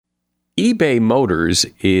eBay Motors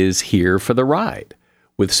is here for the ride.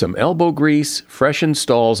 With some elbow grease, fresh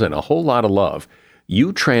installs, and a whole lot of love,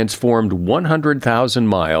 you transformed 100,000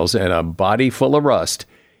 miles and a body full of rust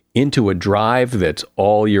into a drive that's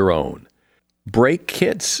all your own. Brake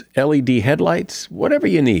kits, LED headlights, whatever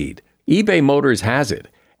you need, eBay Motors has it.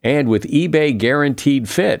 And with eBay Guaranteed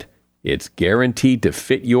Fit, it's guaranteed to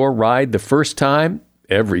fit your ride the first time,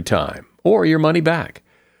 every time, or your money back.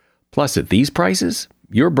 Plus, at these prices,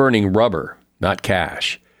 you're burning rubber, not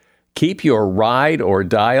cash. Keep your ride or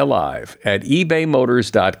die alive at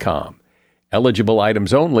ebaymotors.com. Eligible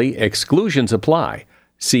items only, exclusions apply.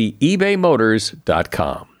 See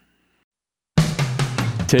ebaymotors.com.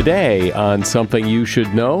 Today on Something You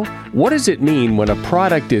Should Know, what does it mean when a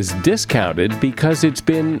product is discounted because it's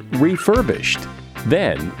been refurbished?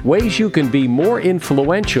 Then, ways you can be more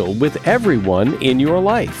influential with everyone in your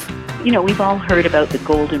life. You know, we've all heard about the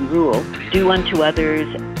golden rule, do unto others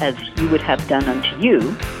as you would have done unto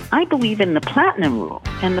you. I believe in the platinum rule,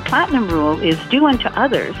 and the platinum rule is do unto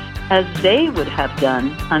others as they would have done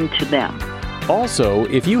unto them. Also,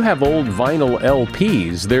 if you have old vinyl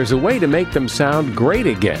LPs, there's a way to make them sound great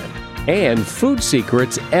again. And food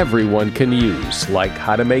secrets everyone can use, like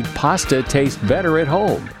how to make pasta taste better at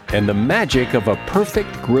home, and the magic of a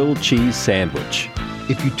perfect grilled cheese sandwich.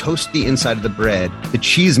 If you toast the inside of the bread, the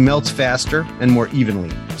cheese melts faster and more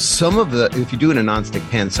evenly. If you do it in a nonstick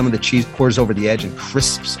pan, some of the cheese pours over the edge and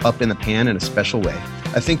crisps up in the pan in a special way.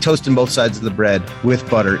 I think toasting both sides of the bread with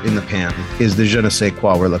butter in the pan is the je ne sais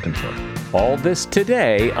quoi we're looking for. All this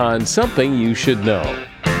today on Something You Should Know.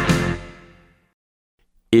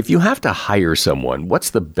 If you have to hire someone, what's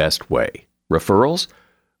the best way? Referrals?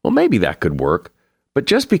 Well, maybe that could work. But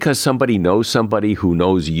just because somebody knows somebody who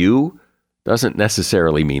knows you doesn't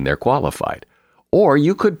necessarily mean they're qualified. Or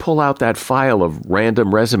you could pull out that file of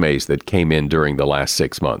random resumes that came in during the last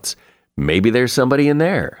 6 months. Maybe there's somebody in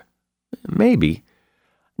there. Maybe.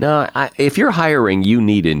 Now, if you're hiring, you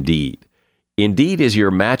need Indeed. Indeed is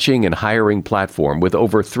your matching and hiring platform with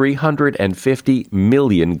over 350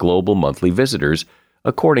 million global monthly visitors,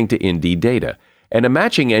 according to Indeed data, and a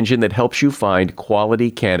matching engine that helps you find quality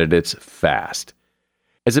candidates fast.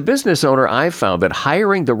 As a business owner, I've found that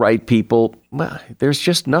hiring the right people, well, there's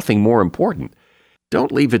just nothing more important.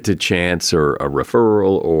 Don't leave it to chance or a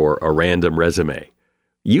referral or a random resume.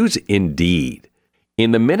 Use Indeed.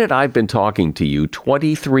 In the minute I've been talking to you,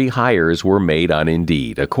 23 hires were made on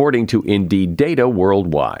Indeed, according to Indeed data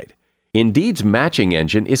worldwide. Indeed's matching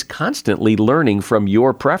engine is constantly learning from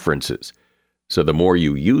your preferences. So the more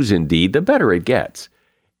you use Indeed, the better it gets.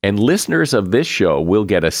 And listeners of this show will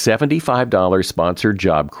get a $75 sponsored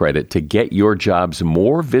job credit to get your jobs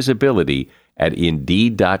more visibility at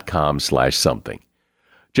Indeed.com/something.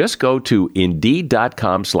 Just go to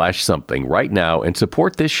Indeed.com/something right now and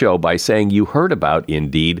support this show by saying you heard about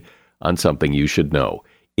Indeed on Something You Should Know.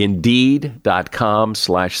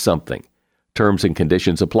 Indeed.com/something. Terms and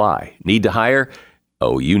conditions apply. Need to hire?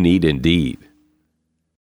 Oh, you need Indeed.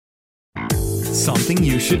 Something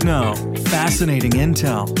you should know. Fascinating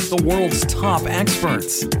intel, the world's top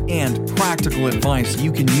experts, and practical advice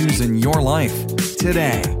you can use in your life.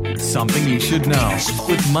 Today, Something You Should Know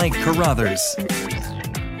with Mike Carruthers.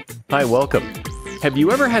 Hi, welcome. Have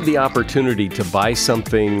you ever had the opportunity to buy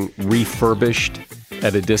something refurbished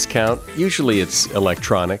at a discount? Usually it's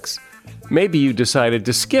electronics. Maybe you decided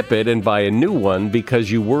to skip it and buy a new one because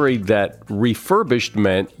you worried that refurbished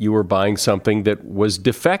meant you were buying something that was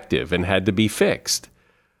defective and had to be fixed.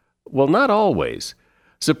 Well, not always.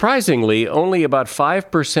 Surprisingly, only about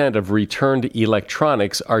 5% of returned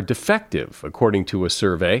electronics are defective, according to a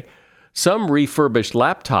survey. Some refurbished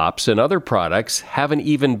laptops and other products haven't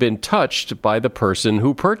even been touched by the person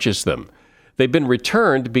who purchased them. They've been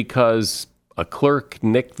returned because a clerk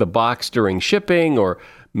nicked the box during shipping, or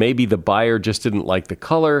maybe the buyer just didn't like the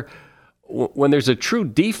color. When there's a true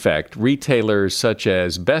defect, retailers such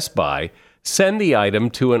as Best Buy send the item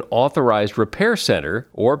to an authorized repair center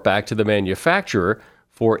or back to the manufacturer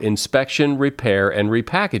for inspection, repair, and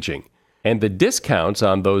repackaging. And the discounts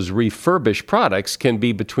on those refurbished products can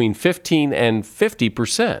be between 15 and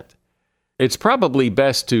 50%. It's probably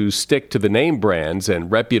best to stick to the name brands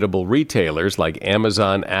and reputable retailers like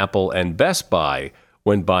Amazon, Apple, and Best Buy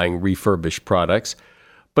when buying refurbished products.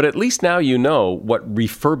 But at least now you know what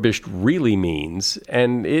refurbished really means,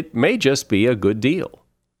 and it may just be a good deal.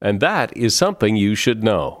 And that is something you should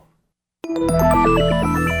know.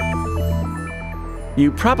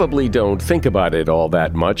 You probably don't think about it all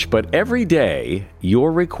that much, but every day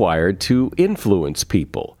you're required to influence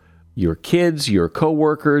people. Your kids, your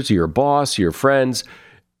coworkers, your boss, your friends.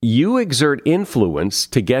 You exert influence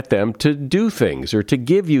to get them to do things or to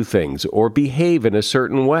give you things or behave in a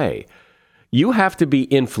certain way. You have to be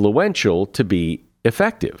influential to be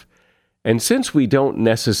effective. And since we don't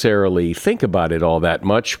necessarily think about it all that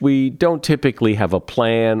much, we don't typically have a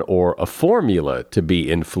plan or a formula to be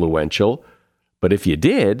influential. But if you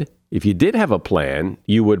did have a plan,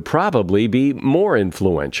 you would probably be more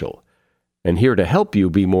influential. And here to help you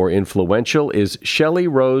be more influential is Shelley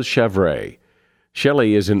Rose Chavray.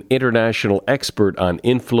 Shelley is an international expert on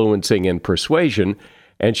influencing and persuasion,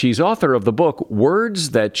 and she's author of the book Words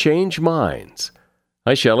That Change Minds.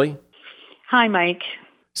 Hi, Shelley. Hi, Mike.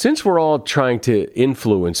 Since we're all trying to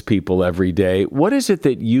influence people every day, what is it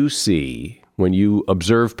that you see when you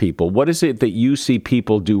observe people? What is it that you see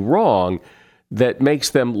people do wrong that makes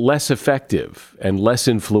them less effective and less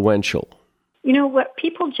influential? You know, what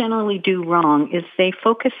people generally do wrong is they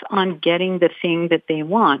focus on getting the thing that they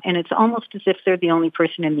want, and it's almost as if they're the only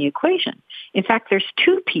person in the equation. In fact, there's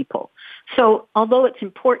two people. So although it's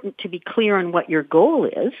important to be clear on what your goal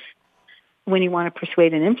is when you want to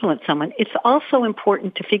persuade and influence someone, it's also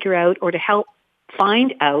important to figure out or to help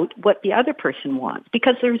find out what the other person wants,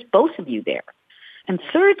 because there's both of you there. And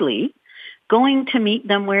thirdly, going to meet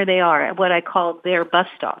them where they are, at what I call their bus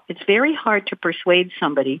stop. It's very hard to persuade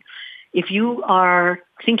somebody if you are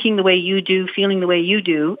thinking the way you do, feeling the way you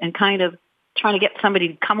do, and kind of trying to get somebody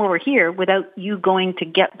to come over here without you going to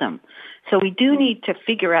get them. So we do need to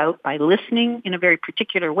figure out, by listening in a very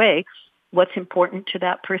particular way, what's important to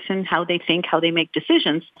that person, how they think, how they make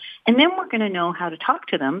decisions, and then we're going to know how to talk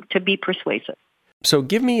to them to be persuasive. So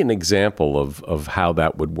give me an example of how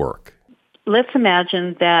that would work. Let's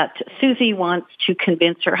imagine that Susie wants to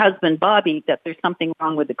convince her husband, Bobby, that there's something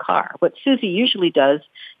wrong with the car. What Susie usually does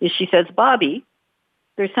is she says, Bobby,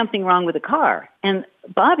 there's something wrong with the car. And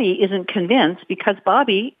Bobby isn't convinced because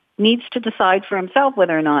Bobby needs to decide for himself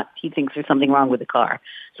whether or not he thinks there's something wrong with the car.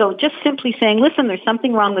 So just simply saying, listen, there's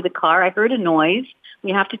something wrong with the car. I heard a noise.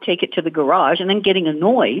 We have to take it to the garage. And then getting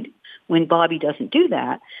annoyed when Bobby doesn't do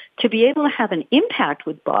that, to be able to have an impact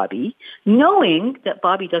with Bobby, knowing that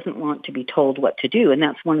Bobby doesn't want to be told what to do, and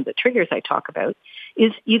that's one of the triggers I talk about,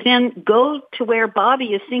 is you then go to where Bobby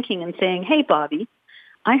is thinking and saying, hey, Bobby,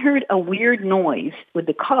 I heard a weird noise with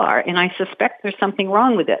the car, and I suspect there's something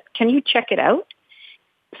wrong with it. Can you check it out?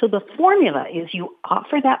 So the formula is you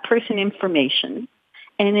offer that person information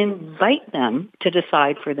and invite them to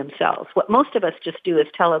decide for themselves. What most of us just do is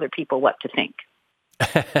tell other people what to think.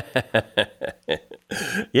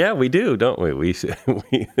 Yeah, we do, don't we?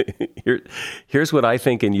 Here's what I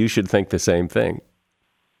think, and you should think the same thing.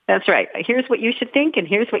 That's right. Here's what you should think, and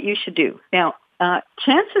here's what you should do. Now,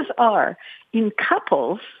 chances are, in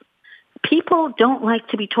couples, people don't like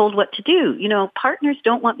to be told what to do. You know, partners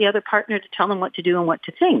don't want the other partner to tell them what to do and what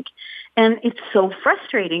to think. And it's so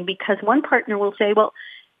frustrating because one partner will say, well,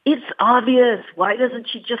 it's obvious. Why doesn't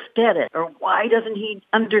she just get it? Or why doesn't he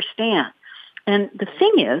understand? And the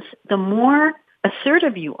thing is, the more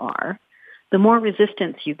assertive you are, the more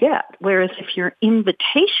resistance you get. Whereas if you're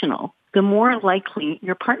invitational, the more likely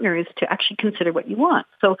your partner is to actually consider what you want.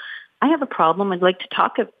 So I have a problem. I'd like to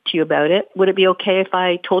talk to you about it. Would it be okay if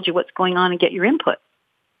I told you what's going on and get your input?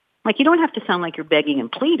 Like, you don't have to sound like you're begging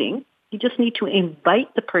and pleading. You just need to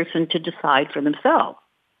invite the person to decide for themselves.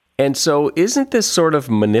 And so isn't this sort of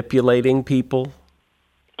manipulating people?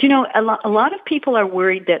 You know, a lot of people are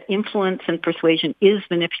worried that influence and persuasion is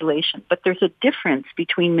manipulation, but there's a difference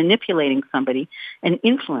between manipulating somebody and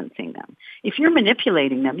influencing them. If you're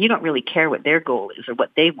manipulating them, you don't really care what their goal is or what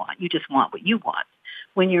they want. You just want what you want.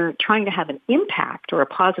 When you're trying to have an impact or a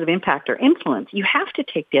positive impact or influence, you have to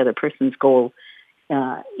take the other person's goal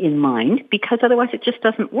in mind, because otherwise it just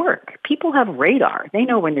doesn't work. People have radar. They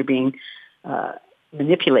know when they're being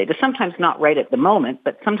manipulated, sometimes not right at the moment,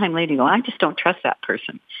 but sometime later you go, I just don't trust that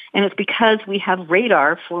person. And it's because we have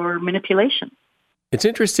radar for manipulation. It's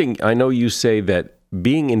interesting. I know you say that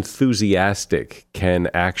being enthusiastic can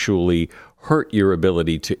actually hurt your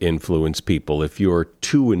ability to influence people if you're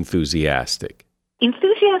too enthusiastic.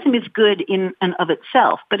 Enthusiasm is good in and of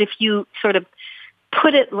itself, but if you sort of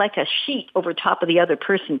put it like a sheet over top of the other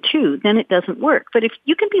person too, then it doesn't work. But if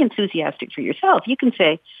you can be enthusiastic for yourself, you can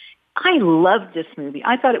say, I loved this movie.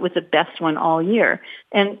 I thought it was the best one all year.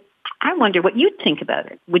 And I wonder what you'd think about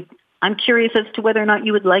it. I'm curious as to whether or not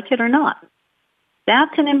you would like it or not.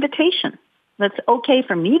 That's an invitation. That's okay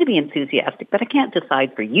for me to be enthusiastic, but I can't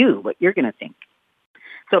decide for you what you're going to think.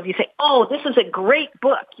 So if you say, oh, this is a great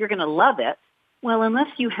book, you're going to love it. Well, unless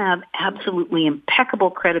you have absolutely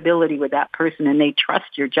impeccable credibility with that person and they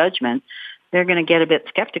trust your judgment, they're going to get a bit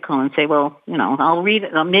skeptical and say, well, you know, I'll read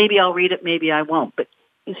it. Maybe I'll read it, maybe I won't. But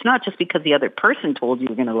It's not just because the other person told you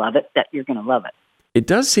you're going to love it that you're going to love it. It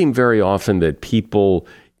does seem very often that people,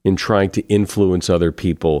 in trying to influence other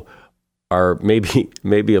people, are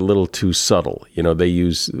maybe a little too subtle. You know, they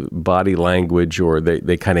use body language, or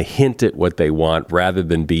they kind of hint at what they want rather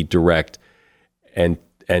than be direct and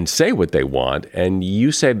say what they want. And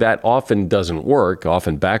you say that often doesn't work,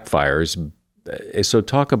 often backfires. So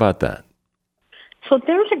talk about that. So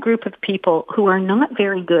there's a group of people who are not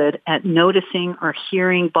very good at noticing or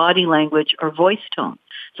hearing body language or voice tone.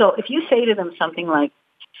 So if you say to them something like,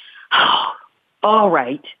 oh, all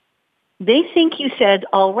right, they think you said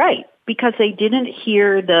all right because they didn't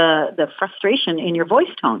hear the frustration in your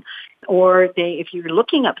voice tone. Or if you're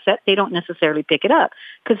looking upset, they don't necessarily pick it up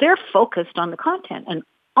because they're focused on the content. And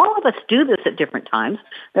all of us do this at different times.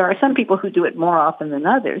 There are some people who do it more often than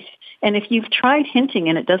others. And if you've tried hinting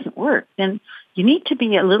and it doesn't work, then you need to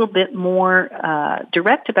be a little bit more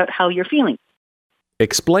direct about how you're feeling.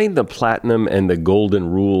 Explain the platinum and the golden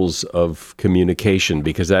rules of communication,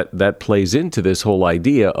 because that plays into this whole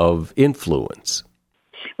idea of influence.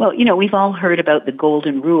 Well, we've all heard about the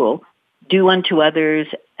golden rule, do unto others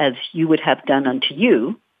as you would have done unto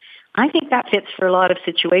you. I think that fits for a lot of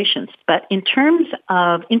situations. But in terms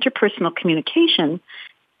of interpersonal communication,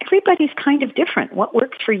 everybody's kind of different. What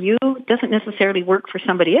works for you doesn't necessarily work for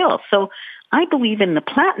somebody else. So I believe in the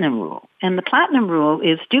platinum rule. And the platinum rule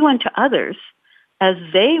is do unto others as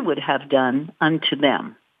they would have done unto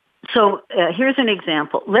them. So here's an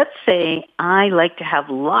example. Let's say I like to have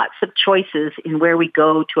lots of choices in where we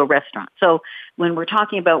go to a restaurant. So when we're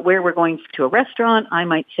talking about where we're going to a restaurant, I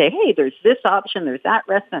might say, hey, there's this option, there's that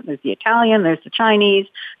restaurant, there's the Italian, there's the Chinese,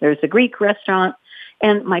 there's the Greek restaurant.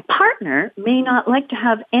 And my partner may not like to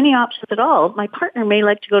have any options at all. My partner may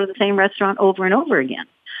like to go to the same restaurant over and over again.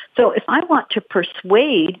 So if I want to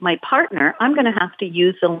persuade my partner, I'm going to have to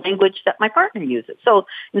use the language that my partner uses. So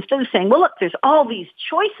instead of saying, well, look, there's all these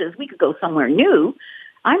choices, we could go somewhere new,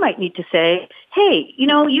 I might need to say, hey,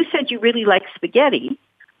 you said you really like spaghetti.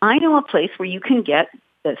 I know a place where you can get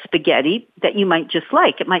the spaghetti that you might just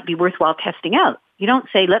like. It might be worthwhile testing out. You don't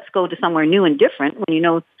say, let's go to somewhere new and different when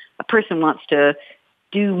a person wants to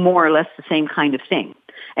do more or less the same kind of thing.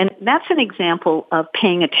 And that's an example of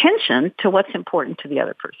paying attention to what's important to the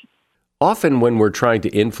other person. Often when we're trying to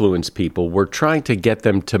influence people, we're trying to get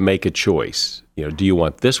them to make a choice. Do you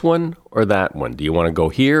want this one or that one? Do you want to go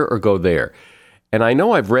here or go there? And I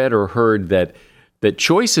know I've read or heard that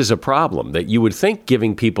choice is a problem, that you would think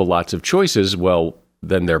giving people lots of choices, well,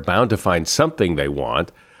 then they're bound to find something they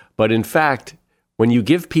want. But in fact, when you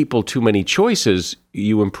give people too many choices,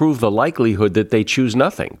 you improve the likelihood that they choose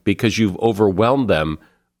nothing because you've overwhelmed them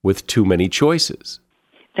with too many choices.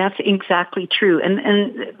 That's exactly true. And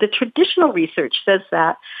the traditional research says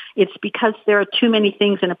that it's because there are too many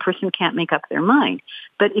things and a person can't make up their mind.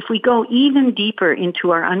 But if we go even deeper into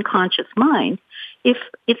our unconscious mind, if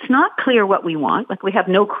it's not clear what we want, like we have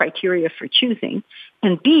no criteria for choosing,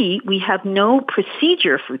 and B, we have no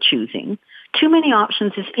procedure for choosing, too many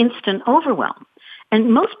options is instant overwhelm.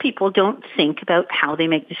 And most people don't think about how they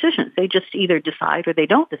make decisions. They just either decide or they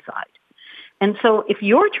don't decide. And so if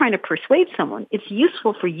you're trying to persuade someone, it's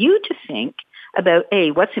useful for you to think about,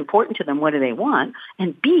 A, what's important to them, what do they want,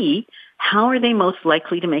 and B, how are they most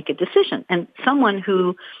likely to make a decision? And someone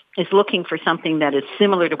who is looking for something that is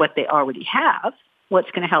similar to what they already have,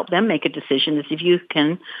 what's going to help them make a decision is if you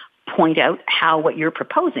can point out how what you're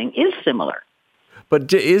proposing is similar.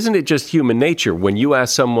 But isn't it just human nature? When you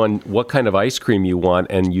ask someone what kind of ice cream you want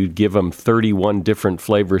and you give them 31 different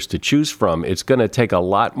flavors to choose from, it's going to take a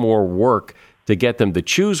lot more work to get them to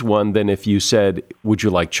choose one than if you said, would you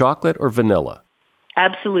like chocolate or vanilla?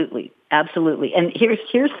 Absolutely. Absolutely. And here's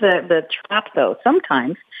the trap, though.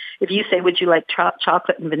 Sometimes if you say, would you like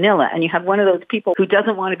chocolate and vanilla, and you have one of those people who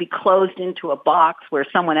doesn't want to be closed into a box where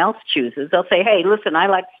someone else chooses, they'll say, hey, listen, I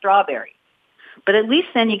like strawberry. But at least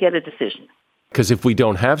then you get a decision. Because if we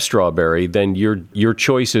don't have strawberry, then your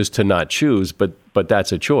choice is to not choose, but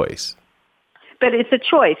that's a choice. But it's a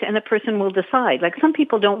choice, and the person will decide. Like some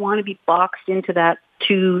people don't want to be boxed into that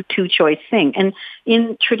two-choice thing. And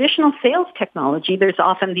in traditional sales technology, there's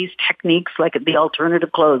often these techniques like the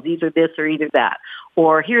alternative close, either this or either that.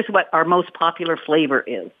 Or here's what our most popular flavor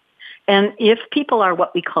is. And if people are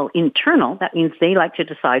what we call internal, that means they like to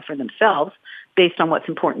decide for themselves based on what's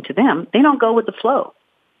important to them, they don't go with the flow.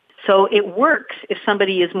 So it works if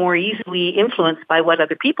somebody is more easily influenced by what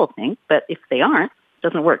other people think, but if they aren't, it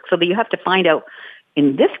doesn't work. So you have to find out,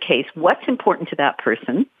 in this case, what's important to that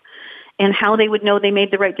person and how they would know they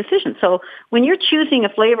made the right decision. So when you're choosing a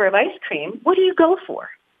flavor of ice cream, what do you go for?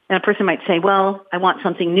 And a person might say, well, I want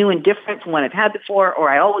something new and different from what I've had before,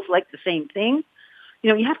 or I always like the same thing.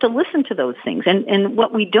 You have to listen to those things. And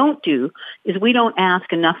what we don't do is we don't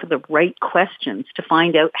ask enough of the right questions to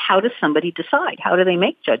find out, how does somebody decide? How do they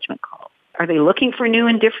make judgment calls? Are they looking for new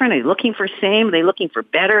and different? Are they looking for same? Are they looking for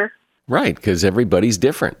better? Right, because everybody's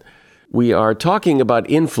different. We are talking about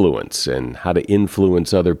influence and how to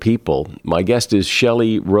influence other people. My guest is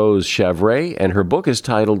Shelley Rose Chavray, and her book is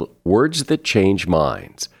titled Words That Change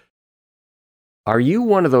Minds. Are you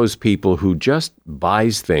one of those people who just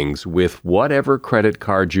buys things with whatever credit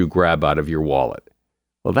card you grab out of your wallet?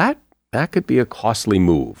 Well, that could be a costly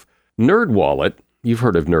move. NerdWallet, you've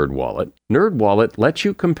heard of NerdWallet. NerdWallet lets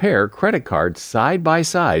you compare credit cards side by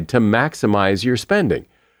side to maximize your spending.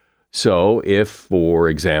 So if, for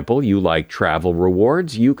example, you like travel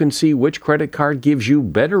rewards, you can see which credit card gives you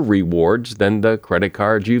better rewards than the credit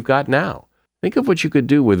card you've got now. Think of what you could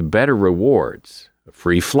do with better rewards. A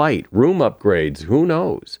free flight, room upgrades, who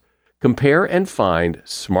knows? Compare and find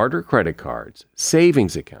smarter credit cards,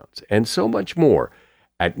 savings accounts, and so much more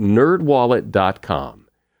at nerdwallet.com.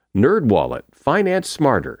 NerdWallet, finance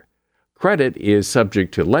smarter. Credit is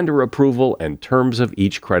subject to lender approval and terms of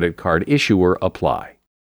each credit card issuer apply.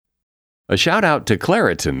 A shout out to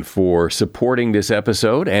Claritin for supporting this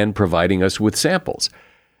episode and providing us with samples.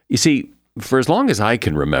 You see, for as long as I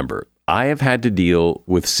can remember, I have had to deal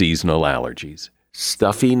with seasonal allergies.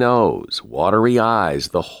 Stuffy nose, watery eyes,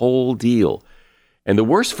 the whole deal. And the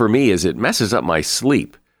worst for me is it messes up my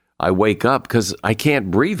sleep. I wake up because I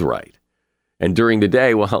can't breathe right. And during the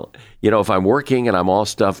day, well, if I'm working and I'm all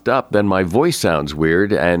stuffed up, then my voice sounds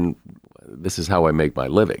weird, and this is how I make my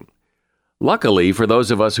living. Luckily, for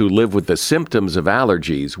those of us who live with the symptoms of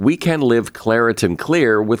allergies, we can live Claritin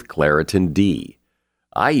Clear with Claritin D.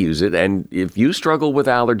 I use it, and if you struggle with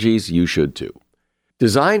allergies, you should too.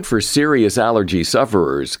 Designed for serious allergy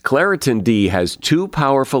sufferers, Claritin D has 2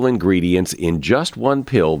 powerful ingredients in just one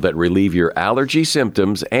pill that relieve your allergy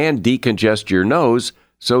symptoms and decongest your nose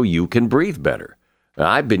so you can breathe better.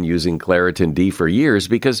 I've been using Claritin D for years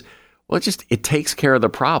because, it takes care of the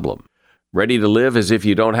problem. Ready to live as if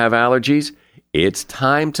you don't have allergies? It's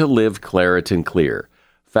time to live Claritin Clear.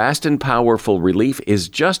 Fast and powerful relief is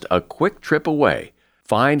just a quick trip away.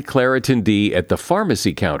 Find Claritin D at the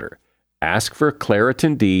pharmacy counter. Ask for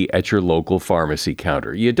Claritin D at your local pharmacy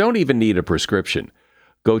counter. You don't even need a prescription.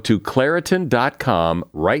 Go to Claritin.com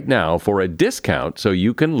right now for a discount so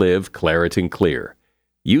you can live Claritin Clear.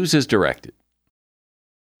 Use as directed.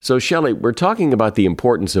 So, Shelley, we're talking about the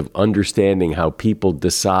importance of understanding how people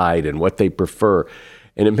decide and what they prefer.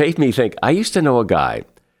 And it made me think, I used to know a guy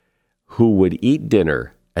who would eat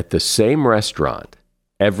dinner at the same restaurant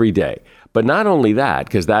every day. But not only that,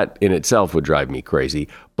 because that in itself would drive me crazy,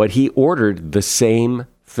 but he ordered the same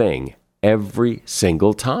thing every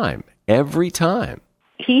single time. Every time.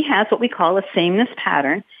 He has what we call a sameness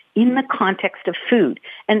pattern in the context of food.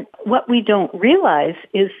 And what we don't realize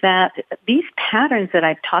is that these patterns that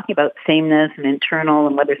I'm talking about, sameness and internal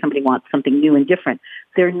and whether somebody wants something new and different,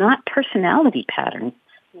 they're not personality patterns.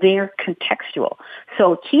 They're contextual.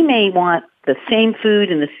 So he may want the same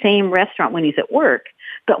food in the same restaurant when he's at work,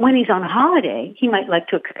 but when he's on holiday, he might like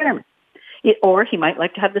to experiment. Or he might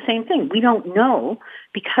like to have the same thing. We don't know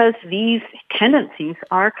because these tendencies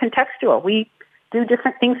are contextual. We do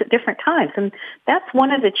different things at different times. And that's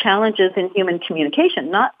one of the challenges in human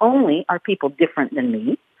communication. Not only are people different than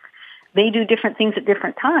me, they do different things at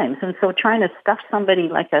different times. And so trying to stuff somebody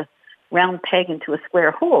like a round peg into a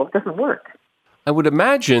square hole doesn't work. I would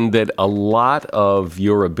imagine that a lot of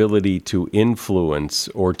your ability to influence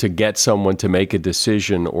or to get someone to make a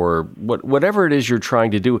decision or whatever it is you're trying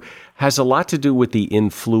to do has a lot to do with the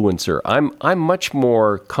influencer. I'm much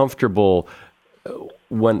more comfortable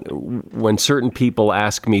when certain people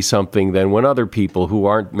ask me something than when other people who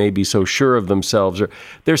aren't maybe so sure of themselves, or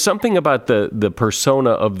there's something about the persona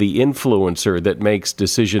of the influencer that makes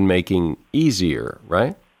decision making easier,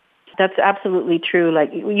 right? That's absolutely true.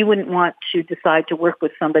 Like, you wouldn't want to decide to work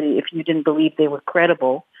with somebody if you didn't believe they were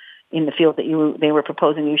credible in the field that they were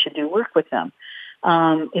proposing you should do work with them.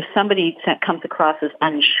 If somebody comes across as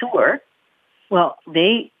unsure, well,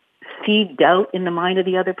 they feed doubt in the mind of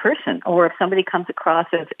the other person. Or if somebody comes across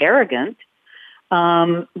as arrogant,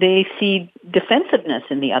 they feed defensiveness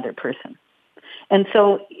in the other person. And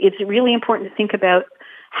so it's really important to think about,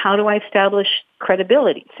 how do I establish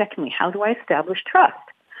credibility? Secondly, how do I establish trust?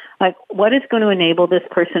 Like, what is going to enable this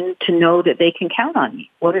person to know that they can count on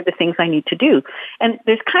me? What are the things I need to do? And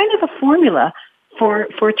there's kind of a formula for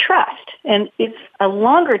trust. And it's a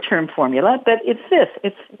longer-term formula, but it's this.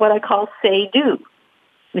 It's what I call say-do.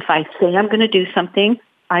 If I say I'm going to do something,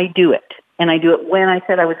 I do it. And I do it when I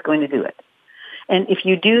said I was going to do it. And if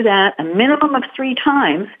you do that a minimum of 3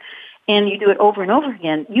 times, and you do it over and over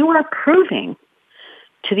again, you are proving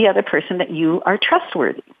to the other person that you are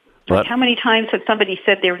trustworthy. Like how many times have somebody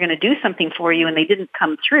said they were going to do something for you and they didn't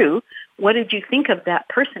come through? What did you think of that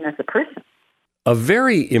person as a person? A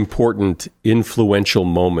very important, influential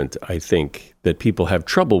moment, I think, that people have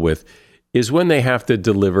trouble with is when they have to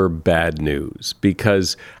deliver bad news,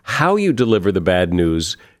 because how you deliver the bad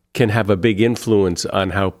news can have a big influence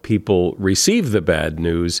on how people receive the bad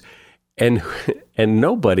news, and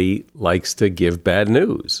nobody likes to give bad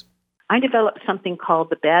news. I developed something called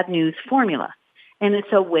the bad news formula, and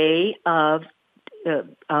it's a way of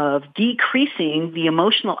decreasing the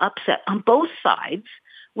emotional upset on both sides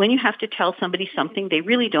when you have to tell somebody something they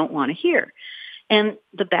really don't want to hear. And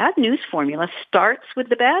the bad news formula starts with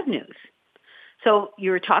the bad news. So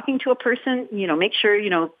you're talking to a person, make sure,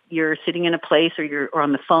 you're sitting in a place or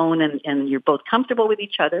on the phone and you're both comfortable with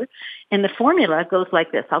each other. And the formula goes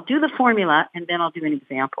like this. I'll do the formula and then I'll do an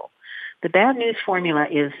example. The bad news formula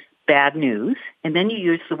is bad news, and then you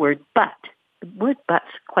use the word but. The word but's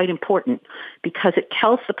quite important because it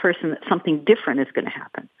tells the person that something different is going to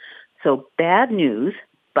happen. So bad news,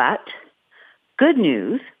 but good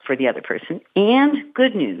news for the other person, and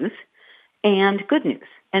good news, and good news.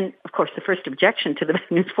 And, of course, the first objection to the bad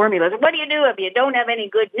news formula is, what do you do if you don't have any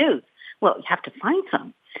good news? Well, you have to find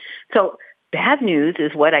some. So bad news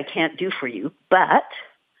is what I can't do for you, but,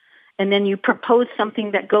 and then you propose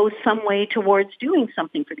something that goes some way towards doing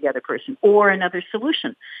something for the other person or another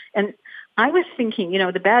solution. And I was thinking,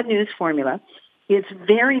 the bad news formula is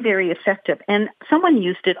very, very effective. And someone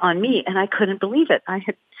used it on me, and I couldn't believe it. I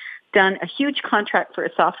had done a huge contract for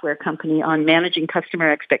a software company on managing customer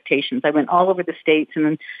expectations. I went all over the States and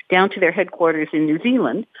then down to their headquarters in New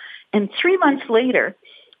Zealand. And 3 months later,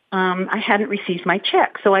 I hadn't received my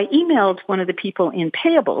check. So I emailed one of the people in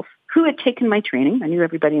payables who had taken my training. I knew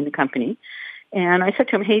everybody in the company. And I said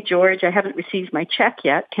to him, hey, George, I haven't received my check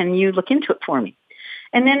yet. Can you look into it for me?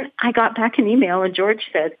 And then I got back an email, and George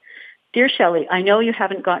said, Dear Shelley, I know you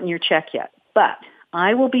haven't gotten your check yet, but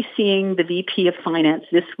I will be seeing the VP of Finance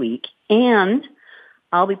this week, and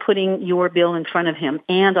I'll be putting your bill in front of him,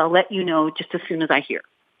 and I'll let you know just as soon as I hear.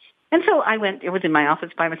 And so I went, it was in my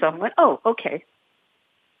office by myself, and went, oh, okay.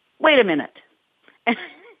 Wait a minute. And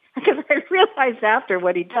because I realized after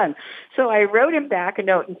what he'd done. So I wrote him back a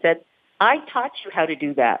note and said, I taught you how to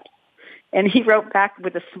do that. And he wrote back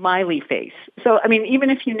with a smiley face. So, even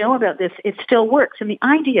if you know about this, it still works. And the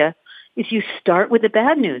idea is you start with the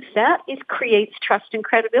bad news. That creates trust and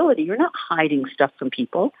credibility. You're not hiding stuff from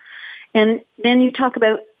people. And then you talk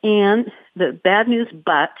about, and the bad news,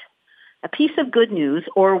 but a piece of good news,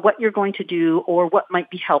 or what you're going to do, or what might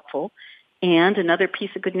be helpful, and another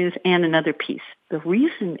piece of good news, and another piece. The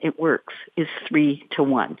reason it works is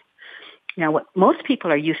 3-to-1. Now, what most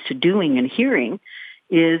people are used to doing and hearing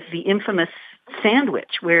is the infamous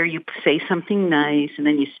sandwich, where you say something nice and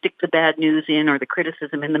then you stick the bad news in or the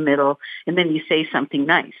criticism in the middle, and then you say something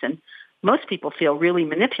nice. And most people feel really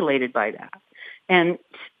manipulated by that. And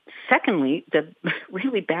secondly, the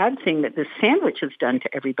really bad thing that this sandwich has done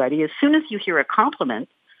to everybody, as soon as you hear a compliment,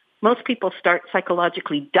 most people start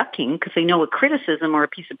psychologically ducking because they know a criticism or a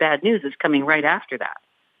piece of bad news is coming right after that.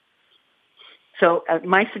 So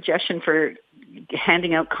my suggestion for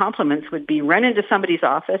handing out compliments would be run into somebody's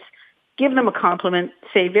office, give them a compliment,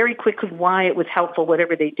 say very quickly why it was helpful,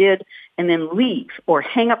 whatever they did, and then leave or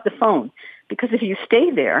hang up the phone. Because if you stay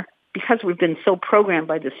there, because we've been so programmed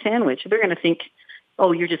by the sandwich, they're going to think,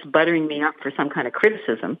 oh, you're just buttering me up for some kind of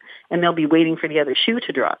criticism, and they'll be waiting for the other shoe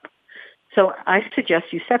to drop. So I suggest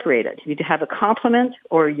you separate it. You need to have a compliment,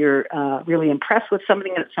 or you're really impressed with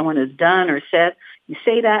something that someone has done or said. You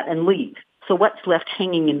say that and leave. So what's left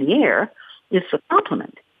hanging in the air is the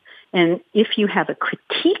compliment. And if you have a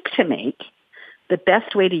critique to make, the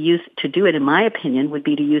best way to do it, in my opinion, would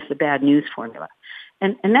be to use the bad news formula.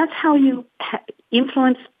 And that's how you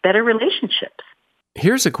influence better relationships.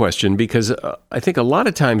 Here's a question, because I think a lot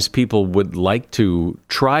of times people would like to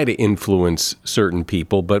try to influence certain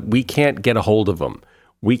people, but we can't get a hold of them.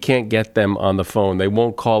 We can't get them on the phone. They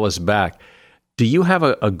won't call us back. Do you have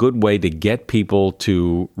a good way to get people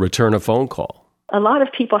to return a phone call? A lot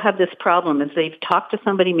of people have this problem. As they've talked to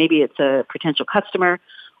somebody, maybe it's a potential customer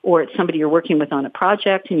or it's somebody you're working with on a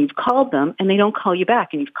project, and you've called them and they don't call you back,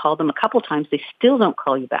 and you've called them a couple times, they still don't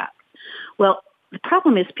call you back. Well, the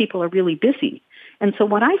problem is people are really busy. And so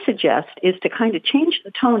what I suggest is to kind of change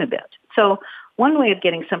the tone a bit. So one way of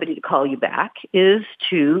getting somebody to call you back is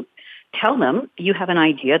to tell them you have an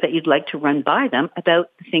idea that you'd like to run by them about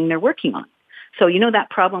the thing they're working on. So you know that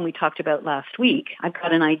problem we talked about last week? I've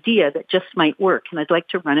got an idea that just might work, and I'd like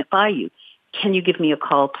to run it by you. Can you give me a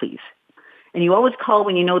call, please? And you always call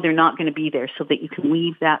when you know they're not going to be there so that you can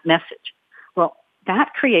leave that message. Well,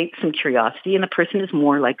 that creates some curiosity, and the person is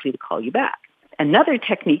more likely to call you back. Another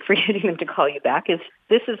technique for getting them to call you back is,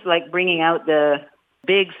 this is like bringing out the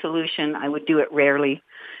big solution, I would do it rarely,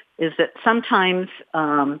 is that sometimes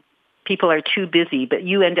people are too busy, but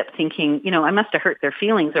you end up thinking, I must have hurt their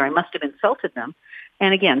feelings or I must have insulted them.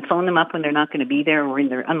 And again, phone them up when they're not going to be there or when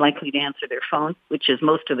they're unlikely to answer their phone, which is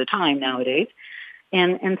most of the time nowadays,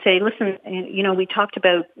 and say, listen, we talked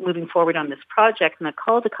about moving forward on this project, and I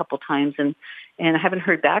called a couple times and I haven't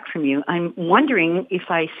heard back from you. I'm wondering if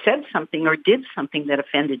I said something or did something that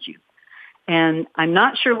offended you. And I'm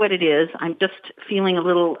not sure what it is. I'm just feeling a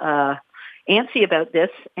little antsy about this,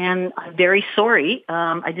 and I'm very sorry.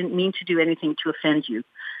 I didn't mean to do anything to offend you.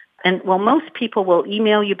 And while most people will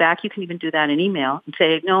email you back, you can even do that in email and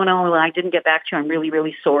say, no, I didn't get back to you. I'm really,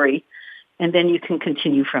 really sorry. And then you can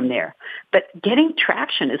continue from there. But getting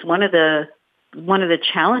traction is one of the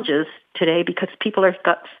challenges today, because people have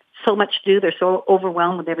got so much to do. They're so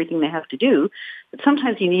overwhelmed with everything they have to do that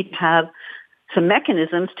sometimes you need to have some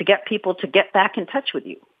mechanisms to get people to get back in touch with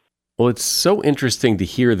you. Well, it's so interesting to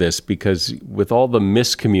hear this, because with all the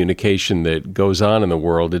miscommunication that goes on in the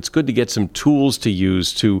world, it's good to get some tools to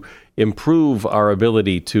use to improve our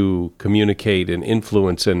ability to communicate and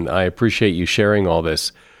influence, and I appreciate you sharing all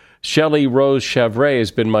this. Shelley Rose Chavray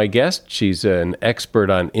has been my guest. She's an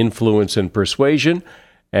expert on influence and persuasion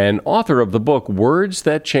and author of the book Words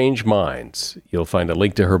That Change Minds. You'll find a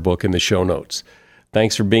link to her book in the show notes.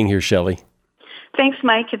 Thanks for being here, Shelley. Thanks,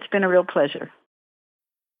 Mike. It's been a real pleasure.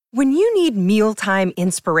 When you need mealtime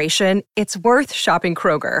inspiration, it's worth shopping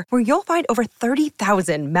Kroger, where you'll find over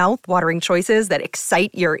 30,000 mouth-watering choices that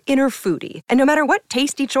excite your inner foodie. And no matter what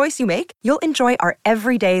tasty choice you make, you'll enjoy our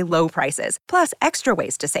everyday low prices, plus extra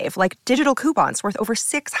ways to save, like digital coupons worth over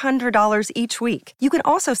 $600 each week. You can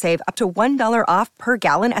also save up to $1 off per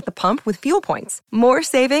gallon at the pump with fuel points. More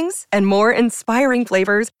savings and more inspiring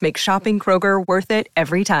flavors make shopping Kroger worth it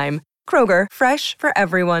every time. Kroger, fresh for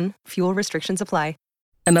everyone. Fuel restrictions apply.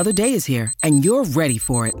 Another day is here, and you're ready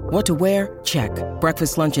for it. What to wear? Check.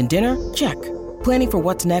 Breakfast, lunch, and dinner? Check. Planning for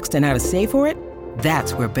what's next and how to save for it?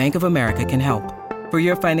 That's where Bank of America can help. For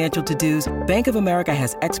your financial to-dos, Bank of America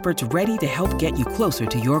has experts ready to help get you closer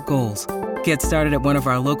to your goals. Get started at one of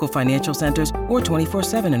our local financial centers or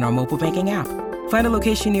 24/7 in our mobile banking app. Find a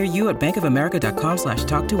location near you at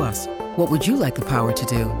bankofamerica.com/talktous. What would you like the power to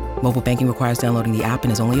do? Mobile banking requires downloading the app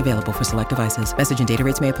and is only available for select devices. Message and data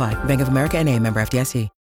rates may apply. Bank of America N.A., member FDIC.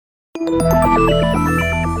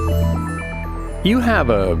 You have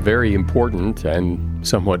a very important and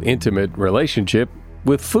somewhat intimate relationship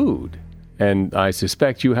with food. And I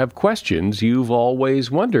suspect you have questions you've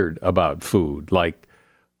always wondered about food, like,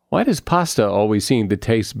 why does pasta always seem to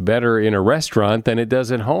taste better in a restaurant than it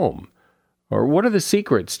does at home? Or what are the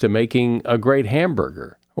secrets to making a great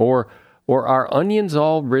hamburger? Or are onions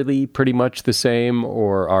all really pretty much the same?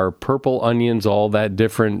 Or are purple onions all that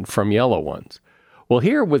different from yellow ones? Well,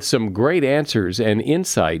 here with some great answers and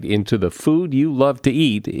insight into the food you love to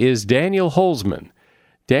eat is Daniel Holzman.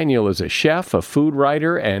 Daniel is a chef, a food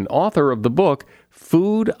writer, and author of the book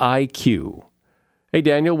Food IQ. Hey,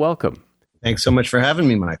 Daniel, welcome. Thanks so much for having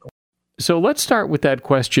me, Michael. So let's start with that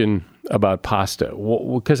question about pasta,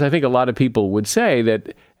 because I think a lot of people would say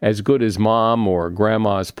that as good as mom or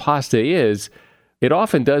grandma's pasta is, it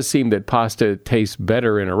often does seem that pasta tastes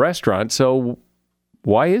better in a restaurant. So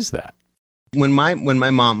why is that? When my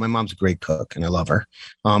mom's a great cook and I love her,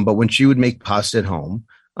 but when she would make pasta at home,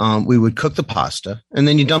 we would cook the pasta and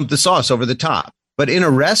then you dump the sauce over the top. But in a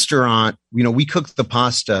restaurant, we cook the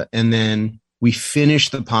pasta and then we finish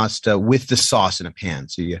the pasta with the sauce in a pan.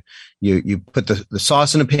 So you put the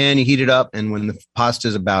sauce in a pan, you heat it up, and when the pasta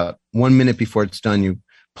is about 1 minute before it's done, you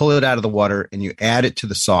pull it out of the water and you add it to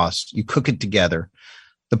the sauce. You cook it together.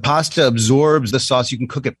 The pasta absorbs the sauce. You can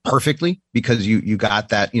cook it perfectly because you got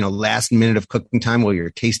that, last minute of cooking time while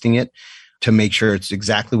you're tasting it to make sure it's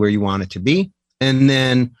exactly where you want it to be. And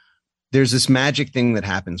then there's this magic thing that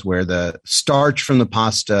happens where the starch from the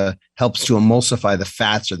pasta helps to emulsify the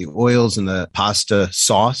fats or the oils in the pasta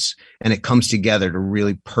sauce, and it comes together to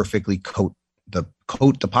really perfectly coat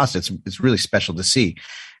the pasta. It's really special to see.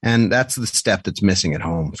 And that's the step that's missing at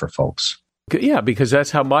home for folks. Yeah, because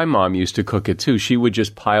that's how my mom used to cook it too. She would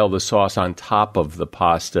just pile the sauce on top of the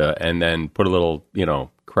pasta and then put a little,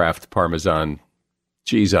 Kraft Parmesan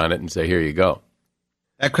cheese on it and say, here you go.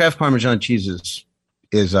 That Kraft Parmesan cheese is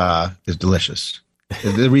delicious.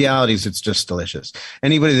 The reality is it's just delicious.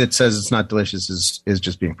 Anybody that says it's not delicious is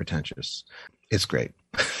just being pretentious. It's great.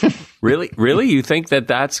 Really? You think that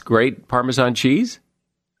that's great Parmesan cheese?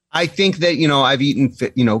 I think that, I've eaten,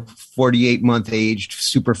 48-month aged,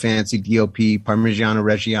 super fancy DOP, Parmigiano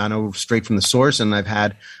Reggiano, straight from the source. And I've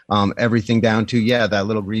had everything down to, that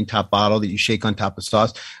little green top bottle that you shake on top of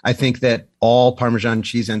sauce. I think that all Parmesan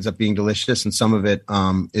cheese ends up being delicious, and some of it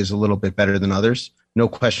is a little bit better than others. No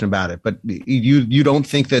question about it. But you don't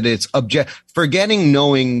think that it's forgetting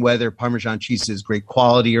knowing whether Parmesan cheese is great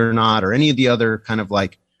quality or not, or any of the other kind of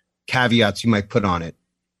like caveats you might put on it.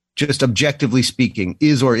 Just objectively speaking,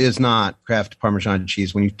 is or is not Kraft Parmesan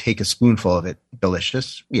cheese, when you take a spoonful of it,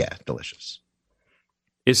 delicious? Yeah, delicious.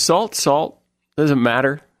 Is salt salt? Does it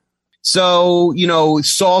matter? So,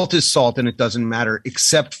 salt is salt, and it doesn't matter,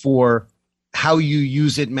 except for how you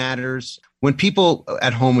use it matters. When people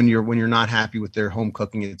at home, when you're not happy with their home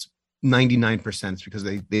cooking, it's 99% because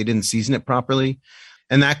they didn't season it properly.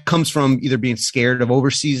 And that comes from either being scared of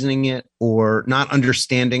over seasoning it or not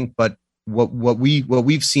understanding. But what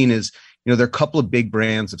we've seen is, there are a couple of big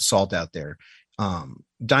brands of salt out there,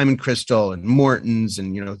 Diamond Crystal and Morton's,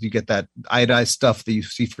 and you get that iodized stuff that you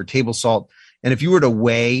see for table salt. And if you were to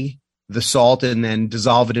weigh the salt and then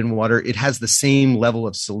dissolve it in water, it has the same level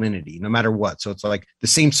of salinity no matter what. So it's like the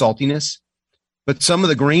same saltiness, but some of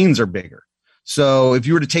the grains are bigger. So if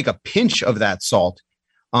you were to take a pinch of that salt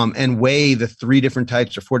and weigh the 3 different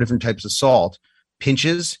types or 4 different types of salt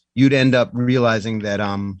pinches, you'd end up realizing that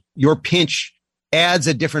your pinch adds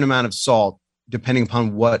a different amount of salt depending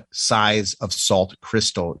upon what size of salt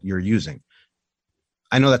crystal you're using.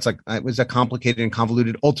 I know was that complicated and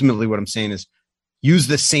convoluted. Ultimately, what I'm saying is use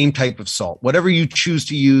the same type of salt. Whatever you choose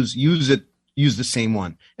to use the same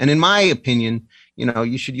one. And in my opinion,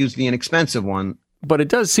 you should use the inexpensive one. But it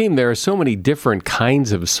does seem there are so many different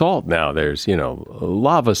kinds of salt now. There's,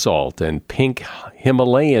 lava salt and pink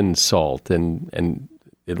Himalayan salt, and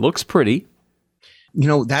it looks pretty.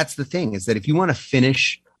 That's the thing, is that if you want to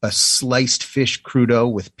finish a sliced fish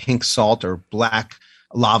crudo with pink salt or black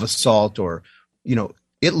lava salt, or,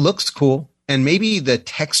 it looks cool. And maybe the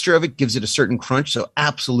texture of it gives it a certain crunch. So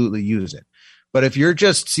absolutely use it. But if you're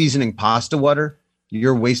just seasoning pasta water,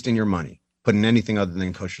 you're wasting your money putting anything other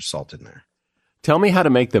than kosher salt in there. Tell me how to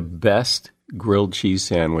make the best grilled cheese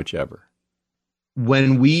sandwich ever.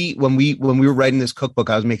 When we were writing this cookbook,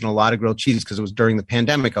 I was making a lot of grilled cheese because it was during the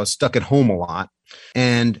pandemic. I was stuck at home a lot.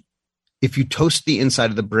 And if you toast the inside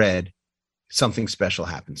of the bread, something special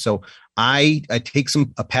happens. So I take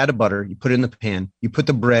a pat of butter, you put it in the pan, you put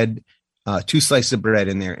the bread, 2 slices of bread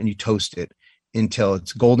in there, and you toast it until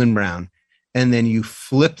it's golden brown. And then you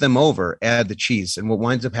flip them over, add the cheese. And what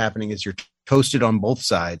winds up happening is you're toasted on both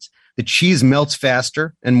sides. The cheese melts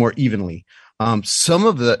faster and more evenly.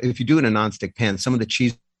 If you do it in a nonstick pan, some of the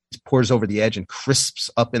cheese pours over the edge and crisps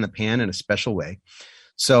up in the pan in a special way.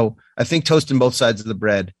 So I think toasting both sides of the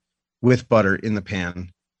bread with butter in the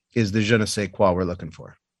pan is the je ne sais quoi we're looking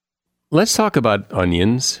for. Let's talk about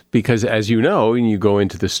onions, because as you know, when you go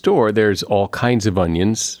into the store, there's all kinds of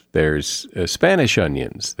onions. There's Spanish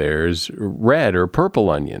onions, there's red or purple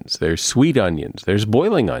onions, there's sweet onions, there's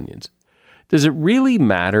boiling onions. Does it really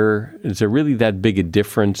matter? Is there really that big a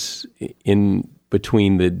difference in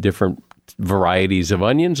between the different varieties of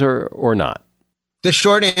onions or not? The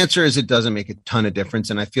short answer is it doesn't make a ton of difference.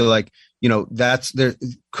 And I feel like,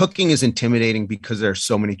 cooking is intimidating because there are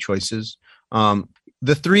so many choices.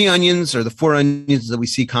 The 3 onions or the 4 onions that we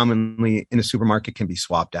see commonly in a supermarket can be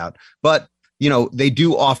swapped out, but they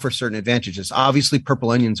do offer certain advantages. Obviously,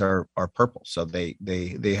 purple onions are purple, so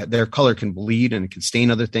their color can bleed and it can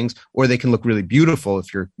stain other things, or they can look really beautiful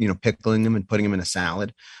if you're pickling them and putting them in a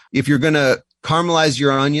salad. If you're going to caramelize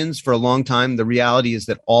your onions for a long time, the reality is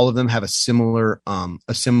that all of them have a similar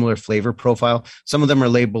flavor profile. Some of them are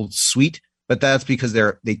labeled sweet, but that's because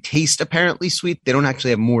they taste apparently sweet. They don't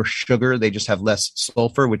actually have more sugar. They just have less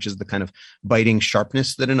sulfur, which is the kind of biting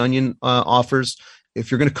sharpness that an onion offers. If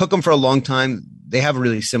you're going to cook them for a long time, they have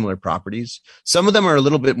really similar properties. Some of them are a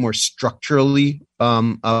little bit more structurally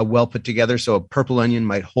well put together. So a purple onion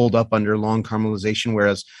might hold up under long caramelization,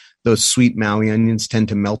 whereas those sweet Maui onions tend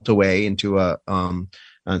to melt away into so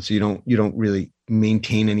you don't really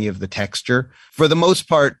maintain any of the texture. For the most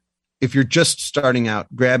part, if you're just starting out,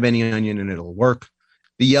 grab any onion and it'll work.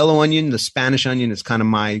 The yellow onion, the Spanish onion, is kind of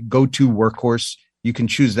my go-to workhorse. You can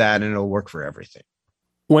choose that and it'll work for everything.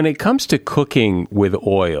 When it comes to cooking with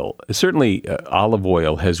oil, certainly olive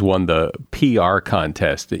oil has won the PR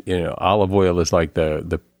contest. Olive oil is like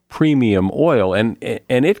the premium oil, and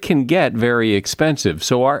it can get very expensive.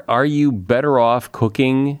 So are you better off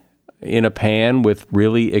cooking in a pan with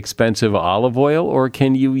really expensive olive oil, or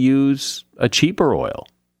can you use a cheaper oil?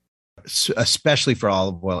 Especially for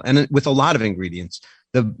olive oil, and with a lot of ingredients,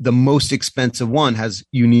 the most expensive one has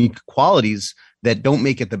unique qualities that don't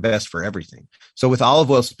make it the best for everything. So with olive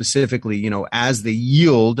oil specifically, as the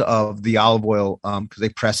yield of the olive oil, because they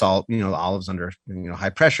press all, the olives under, high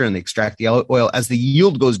pressure and they extract the oil, as the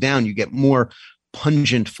yield goes down, you get more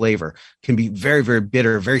pungent flavor, can be very, very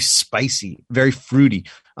bitter, very spicy, very fruity.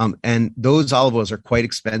 And those olive oils are quite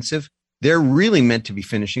expensive. They're really meant to be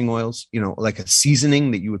finishing oils, like a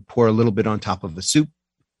seasoning that you would pour a little bit on top of a soup.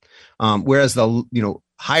 Whereas the,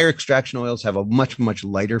 higher extraction oils have a much, much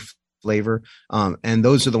lighter flavor. And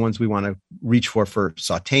those are the ones we want to reach for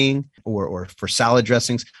sauteing or for salad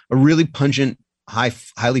dressings. A really pungent,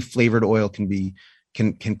 highly flavored oil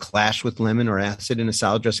can clash with lemon or acid in a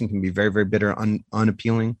salad dressing, can be very, very bitter,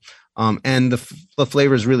 unappealing. And the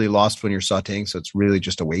flavor is really lost when you're sauteing. So it's really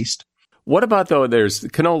just a waste. What about, though, there's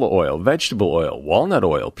canola oil, vegetable oil, walnut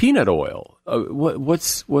oil, peanut oil.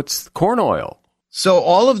 What's corn oil? So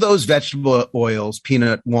all of those vegetable oils,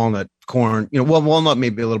 peanut, walnut, corn, walnut may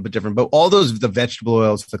be a little bit different, but all the vegetable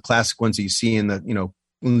oils, the classic ones that you see in the,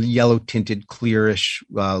 yellow tinted, clearish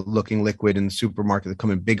looking liquid in the supermarket that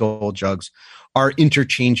come in big old jugs, are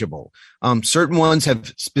interchangeable. Certain ones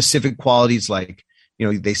have specific qualities like,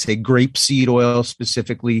 they say grapeseed oil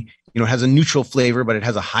specifically, has a neutral flavor, but it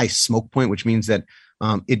has a high smoke point, which means that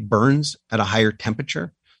it burns at a higher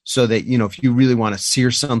temperature. So that, if you really want to sear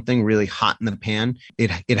something really hot in the pan,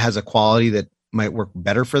 it has a quality that might work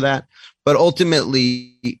better for that. But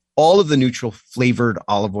ultimately, all of the neutral flavored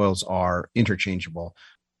olive oils are interchangeable.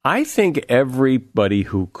 I think everybody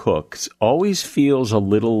who cooks always feels a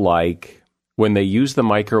little like when they use the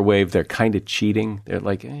microwave, they're kind of cheating. They're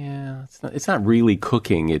like, it's not really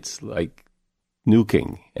cooking. It's like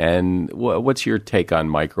nuking. And what's your take on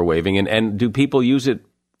microwaving? And do people use it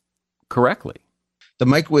correctly? The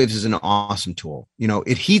microwave is an awesome tool.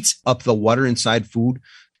 It heats up the water inside food.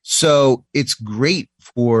 So it's great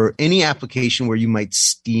for any application where you might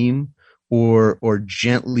steam or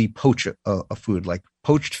gently poach a food. Like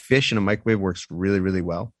poached fish in a microwave works really, really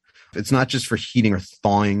well. It's not just for heating or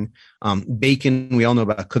thawing. Bacon, we all know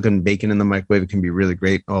about cooking bacon in the microwave. It can be really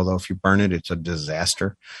great, although if you burn it, it's a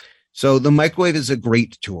disaster. So the microwave is a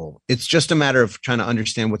great tool. It's just a matter of trying to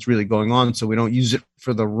understand what's really going on so we don't use it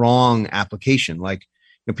for the wrong application. Like,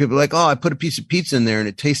 people are like, oh, I put a piece of pizza in there and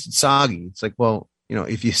it tasted soggy. It's like, well,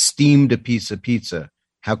 if you steamed a piece of pizza,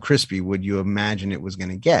 how crispy would you imagine it was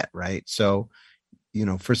going to get, right? So,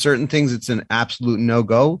 for certain things, it's an absolute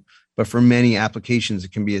no-go. But for many applications,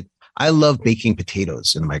 it can be I love baking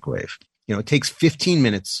potatoes in the microwave. It takes 15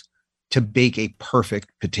 minutes to bake a perfect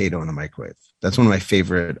potato in the microwave. That's one of my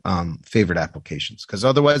favorite applications, because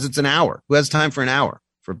otherwise it's an hour. Who has time for an hour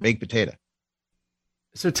for a baked potato?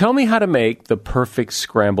 So tell me how to make the perfect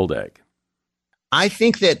scrambled egg. I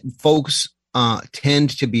think that folks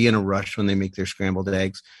tend to be in a rush when they make their scrambled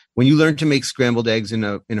eggs. When you learn to make scrambled eggs in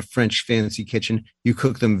a French fancy kitchen, you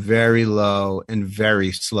cook them very low and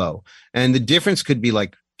very slow. And the difference could be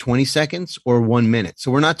like 20 seconds or 1 minute.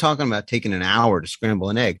 So we're not talking about taking an hour to scramble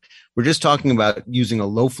an egg. We're just talking about using a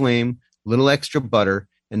low flame, little extra butter,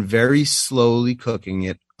 and very slowly cooking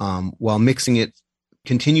it while mixing it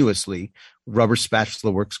continuously. Rubber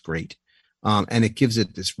spatula works great. And it gives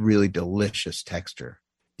it this really delicious texture.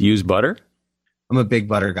 Do you use butter? I'm a big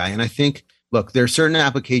butter guy. And I think, look, there are certain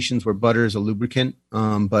applications where butter is a lubricant,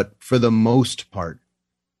 but for the most part,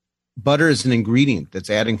 butter is an ingredient that's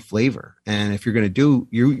adding flavor. And if you're going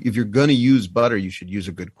to use butter, you should use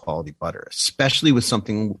a good quality butter, especially with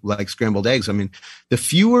something like scrambled eggs. I mean, the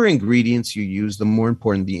fewer ingredients you use, the more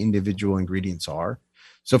important the individual ingredients are.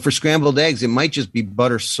 So for scrambled eggs, it might just be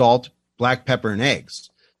butter, salt, black pepper, and eggs.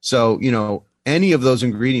 So, any of those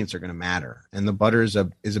ingredients are going to matter. And the butter is a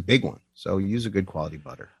big one. So use a good quality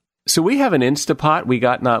butter. So we have an Instapot we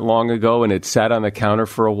got not long ago, and it sat on the counter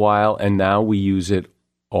for a while, and now we use it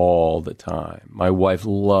all the time. My wife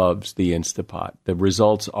loves the Instapot. The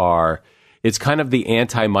results are, it's kind of the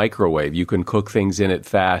anti-microwave. You can cook things in it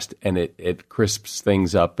fast, and it crisps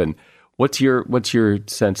things up. And what's your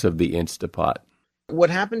sense of the Instapot?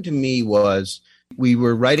 What happened to me was we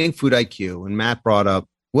were writing Food IQ, and Matt brought up,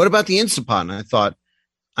 what about the Instapot? And I thought,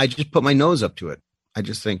 I just put my nose up to it. I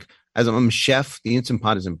just think, as I'm a chef, the Instant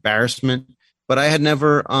Pot is embarrassment, but I had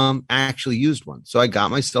never actually used one. So I got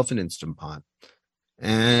myself an Instant Pot.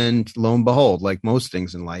 And lo and behold, like most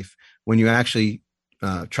things in life, when you actually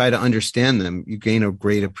try to understand them, you gain a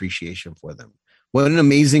great appreciation for them. What an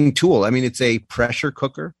amazing tool. I mean, it's a pressure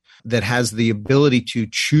cooker that has the ability to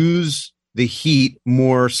choose the heat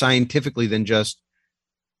more scientifically than just,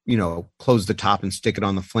 close the top and stick it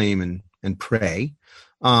on the flame and pray.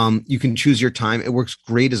 You can choose your time. It works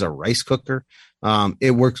great as a rice cooker.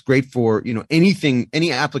 It works great for, anything,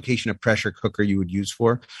 any application of pressure cooker you would use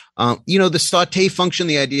for. The saute function,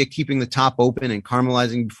 the idea of keeping the top open and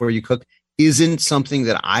caramelizing before you cook isn't something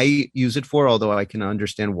that I use it for, although I can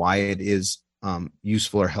understand why it is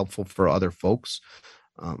useful or helpful for other folks.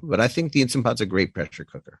 But I think the Instant Pot's a great pressure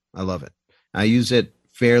cooker. I love it. I use it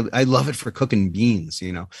fairly. I love it for cooking beans,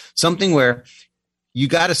 something where you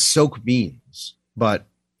got to soak beans, but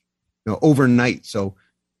overnight. So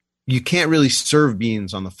you can't really serve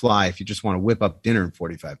beans on the fly if you just want to whip up dinner in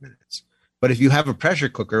 45 minutes. But if you have a pressure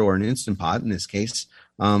cooker or an Instant Pot, in this case,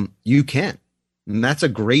 you can. And that's a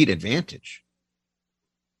great advantage.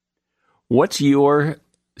 What's your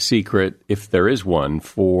secret, if there is one,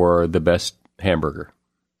 for the best hamburger?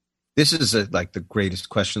 This is the greatest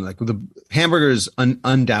question. Like, the hamburger is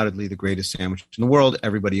undoubtedly the greatest sandwich in the world.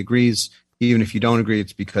 Everybody agrees. Even if you don't agree,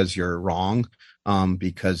 it's because you're wrong,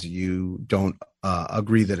 because you don't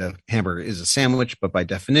agree that a hamburger is a sandwich. But by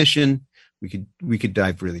definition, we could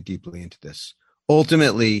dive really deeply into this.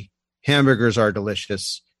 Ultimately, hamburgers are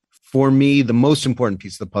delicious. For me, the most important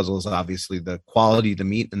piece of the puzzle is obviously the quality of the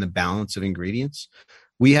meat and the balance of ingredients.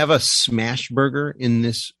 We have a smash burger in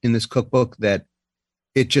this cookbook that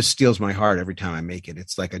it just steals my heart every time I make it.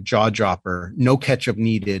 It's like a jaw dropper, no ketchup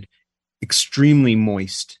needed, extremely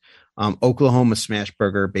moist. Oklahoma smash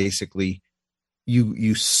burger, basically,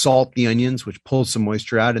 you salt the onions, which pulls some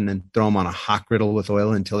moisture out, and then throw them on a hot griddle with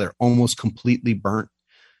oil until they're almost completely burnt.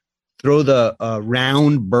 Throw the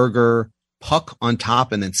round burger puck on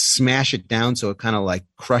top and then smash it down so it kind of like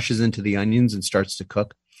crushes into the onions and starts to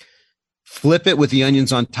cook. Flip it with the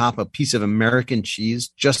onions on top, a piece of American cheese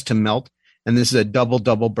just to melt. And this is a double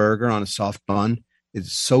burger on a soft bun.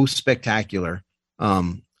 It's so spectacular.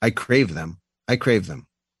 I crave them.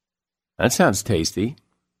 That sounds tasty.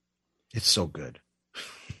 It's so good.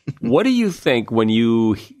 What do you think when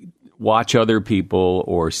you watch other people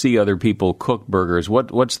or see other people cook burgers?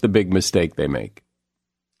 What's the big mistake they make?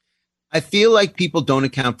 I feel like people don't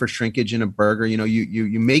account for shrinkage in a burger.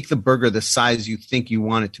 You make the burger the size you think you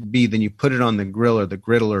want it to be, then you put it on the grill or the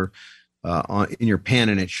griddler in your pan,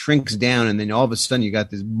 and it shrinks down, and then all of a sudden you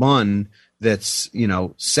got this bun that's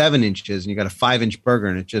 7 inches, and you got a 5-inch burger,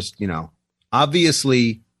 and it just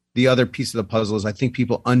obviously the other piece of the puzzle is I think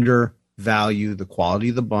people undervalue the quality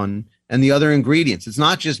of the bun and the other ingredients. It's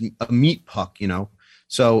not just a meat puck,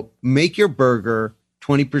 So make your burger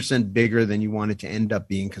 20% bigger than you want it to end up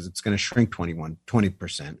being, because it's going to shrink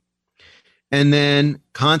 20%. And then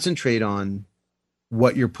concentrate on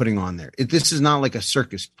what you're putting on there. This is not like a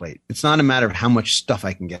circus plate. It's not a matter of how much stuff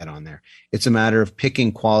I can get on there. It's a matter of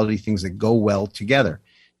picking quality things that go well together.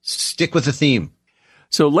 Stick with the theme.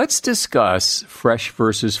 So let's discuss fresh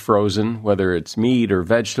versus frozen, whether it's meat or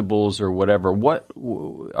vegetables or whatever. What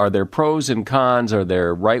are there pros and cons? Are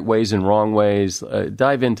there right ways and wrong ways?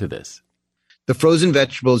 Dive into this. The frozen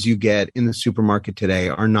vegetables you get in the supermarket today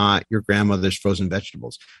are not your grandmother's frozen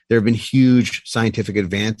vegetables. There have been huge scientific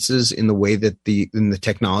advances in the way that in the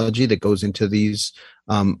technology that goes into these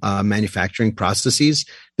manufacturing processes.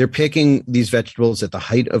 They're picking these vegetables at the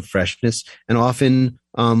height of freshness and often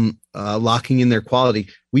locking in their quality.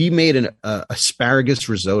 We made an asparagus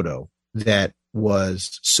risotto that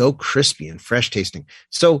was so crispy and fresh tasting.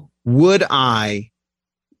 So would I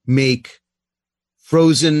make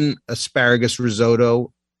frozen asparagus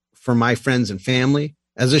risotto for my friends and family?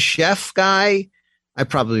 As a chef guy, I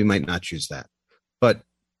probably might not choose that. But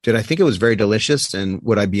did I think it was very delicious, and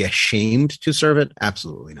would I be ashamed to serve it?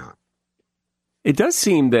 Absolutely not. It does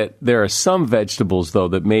seem that there are some vegetables, though,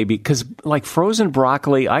 that maybe, because like frozen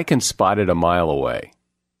broccoli, I can spot it a mile away.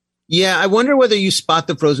 Yeah, I wonder whether you spot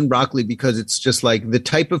the frozen broccoli because it's just like the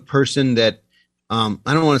type of person that, I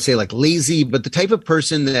don't want to say like lazy, but the type of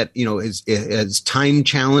person that, is time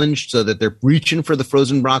challenged so that they're reaching for the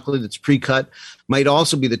frozen broccoli that's pre-cut might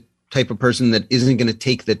also be the type of person that isn't going to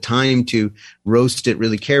take the time to roast it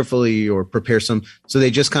really carefully or prepare some. So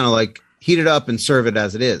they just kind of like heat it up and serve it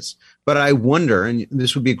as it is. But I wonder, and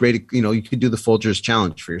this would be a great, you could do the Folgers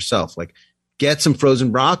challenge for yourself, like get some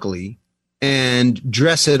frozen broccoli and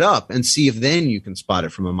dress it up and see if then you can spot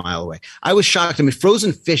it from a mile away. I was shocked. I mean,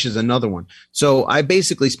 frozen fish is another one. So I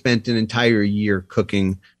basically spent an entire year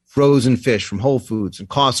cooking frozen fish from Whole Foods and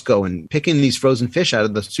Costco and picking these frozen fish out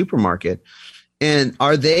of the supermarket. And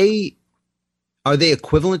are they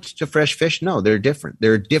equivalent to fresh fish? No, they're different.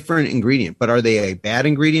 They're a different ingredient. But are they a bad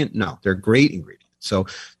ingredient? No, they're great ingredients. So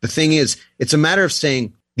the thing is, it's a matter of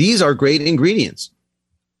saying these are great ingredients,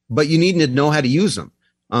 but you need to know how to use them.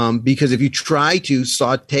 Because if you try to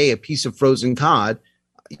saute a piece of frozen cod,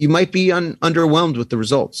 you might be underwhelmed with the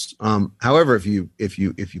results. However, if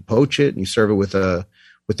you poach it and you serve it with the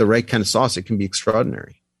right kind of sauce, it can be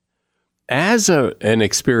extraordinary. As an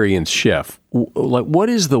experienced chef, what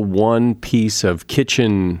is the one piece of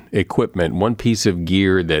kitchen equipment, one piece of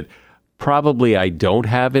gear that probably I don't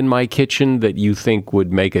have in my kitchen that you think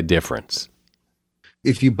would make a difference?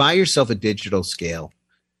 If you buy yourself a digital scale,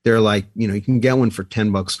 they're like, you can get one for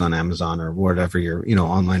 $10 on Amazon or whatever your,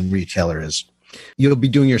 online retailer is. You'll be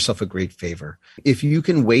doing yourself a great favor. If you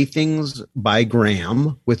can weigh things by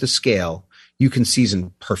gram with a scale, you can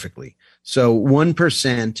season perfectly. So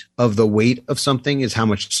 1% of the weight of something is how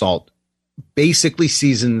much salt basically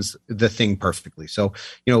seasons the thing perfectly. So,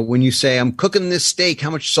 when you say, I'm cooking this steak,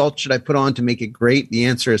 how much salt should I put on to make it great? The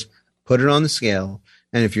answer is put it on the scale.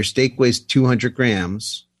 And if your steak weighs 200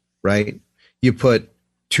 grams, right, you put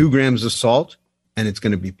 2 grams of salt and it's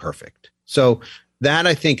going to be perfect. So that,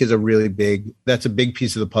 I think, is a big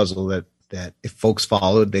piece of the puzzle that if folks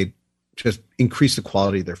followed, they just increase the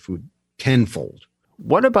quality of their food tenfold.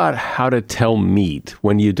 What about how to tell meat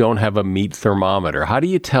when you don't have a meat thermometer? How do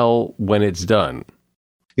you tell when it's done?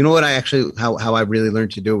 You know what how I really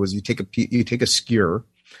learned to do it was you take a skewer,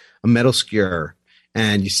 a metal skewer,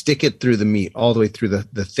 and you stick it through the meat all the way through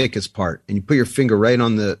the thickest part. And you put your finger right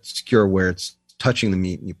on the skewer where it's touching the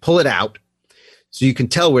meat and you pull it out so you can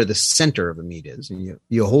tell where the center of the meat is. And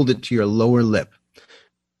you hold it to your lower lip.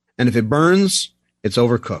 And if it burns, it's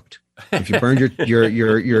overcooked. If you burn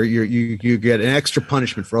you get an extra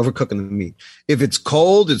punishment for overcooking the meat. If it's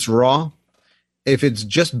cold, it's raw. If it's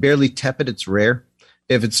just barely tepid, it's rare.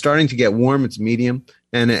 If it's starting to get warm, it's medium.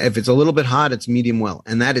 And if it's a little bit hot, it's medium well.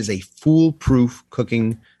 And that is a foolproof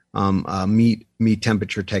cooking meat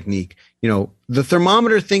temperature technique. The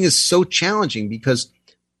thermometer thing is so challenging because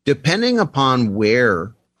depending upon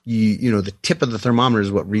where the tip of the thermometer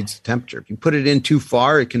is what reads the temperature. If you put it in too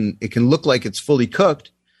far, it can look like it's fully cooked.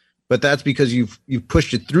 But that's because you've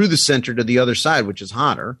pushed it through the center to the other side, which is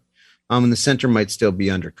hotter, and the center might still be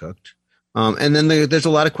undercooked. And then there's a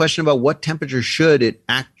lot of question about what temperature should it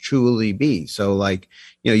actually be. So, like,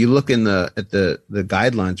 you look at the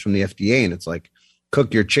guidelines from the FDA, and it's like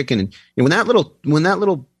cook your chicken, and when that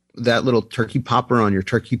little turkey popper on your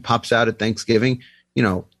turkey pops out at Thanksgiving,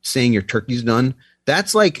 saying your turkey's done.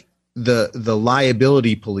 That's like the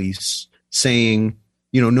liability police saying,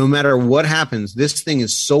 no matter what happens, this thing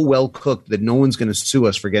is so well cooked that no one's going to sue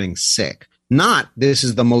us for getting sick. Not this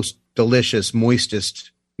is the most delicious, moistest,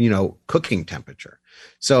 cooking temperature.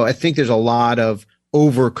 So I think there's a lot of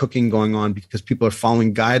overcooking going on because people are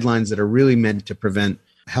following guidelines that are really meant to prevent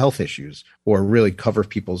health issues or really cover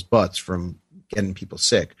people's butts from getting people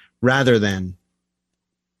sick rather than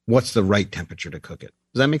what's the right temperature to cook it.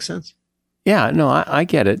 Does that make sense? Yeah, no, I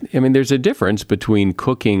get it. I mean, there's a difference between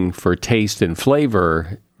cooking for taste and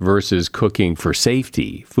flavor versus cooking for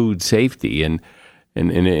safety, food safety. And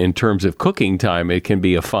in terms of cooking time, it can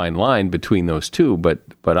be a fine line between those two, but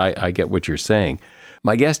I get what you're saying.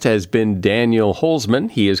 My guest has been Daniel Holzman.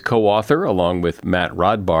 He is co-author, along with Matt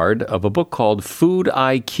Rodbard, of a book called Food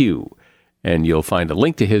IQ. And you'll find a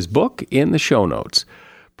link to his book in the show notes.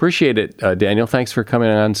 Appreciate it, Daniel. Thanks for coming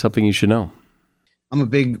on Something You Should Know. I'm a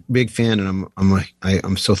big fan, and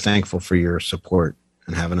I'm so thankful for your support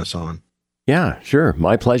and having us on. Yeah, sure.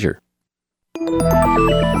 My pleasure.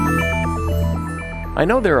 I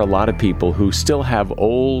know there are a lot of people who still have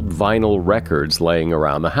old vinyl records laying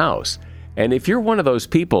around the house. And if you're one of those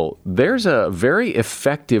people, there's a very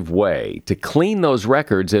effective way to clean those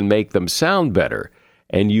records and make them sound better.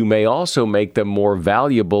 And you may also make them more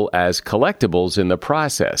valuable as collectibles in the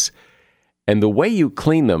process. And the way you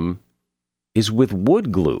clean them is with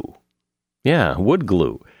wood glue. Yeah, wood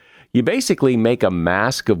glue. You basically make a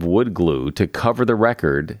mask of wood glue to cover the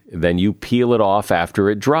record, then you peel it off after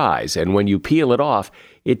it dries. And when you peel it off,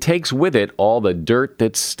 it takes with it all the dirt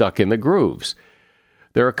that's stuck in the grooves.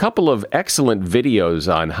 There are a couple of excellent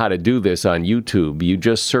videos on how to do this on YouTube. You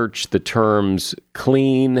just search the terms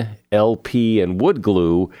clean, LP, and wood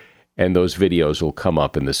glue, and those videos will come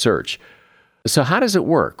up in the search. So how does it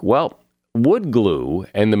work? Well, wood glue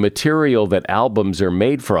and the material that albums are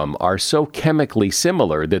made from are so chemically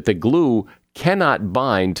similar that the glue cannot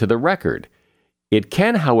bind to the record. It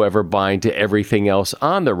can, however, bind to everything else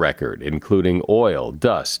on the record, including oil,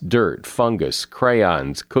 dust, dirt, fungus,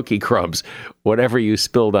 crayons, cookie crumbs, whatever you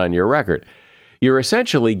spilled on your record. You're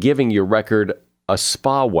essentially giving your record a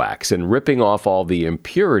spa wax and ripping off all the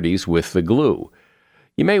impurities with the glue.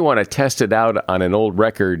 You may want to test it out on an old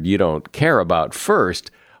record you don't care about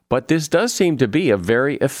first, but this does seem to be a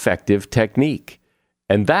very effective technique.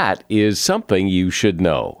 And that is something you should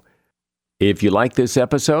know. If you like this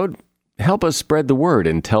episode, help us spread the word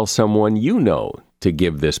and tell someone you know to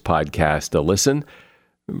give this podcast a listen.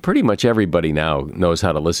 Pretty much everybody now knows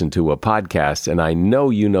how to listen to a podcast, and I know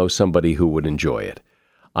you know somebody who would enjoy it.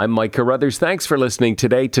 I'm Mike Carruthers. Thanks for listening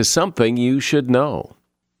today to Something You Should Know.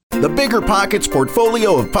 The Bigger Pockets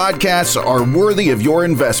portfolio of podcasts are worthy of your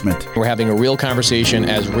investment. We're having a real conversation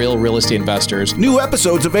as real estate investors. New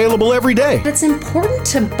episodes available every day. It's important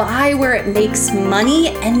to buy where it makes money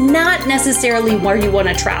and not necessarily where you want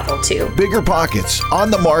to travel to. Bigger Pockets,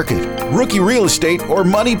 On the Market, Rookie Real Estate, or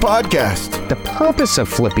Money Podcast. The purpose of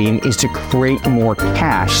flipping is to create more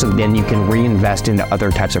cash so then you can reinvest into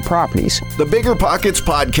other types of properties. The Bigger Pockets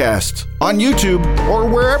Podcast, on YouTube or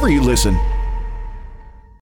wherever you listen.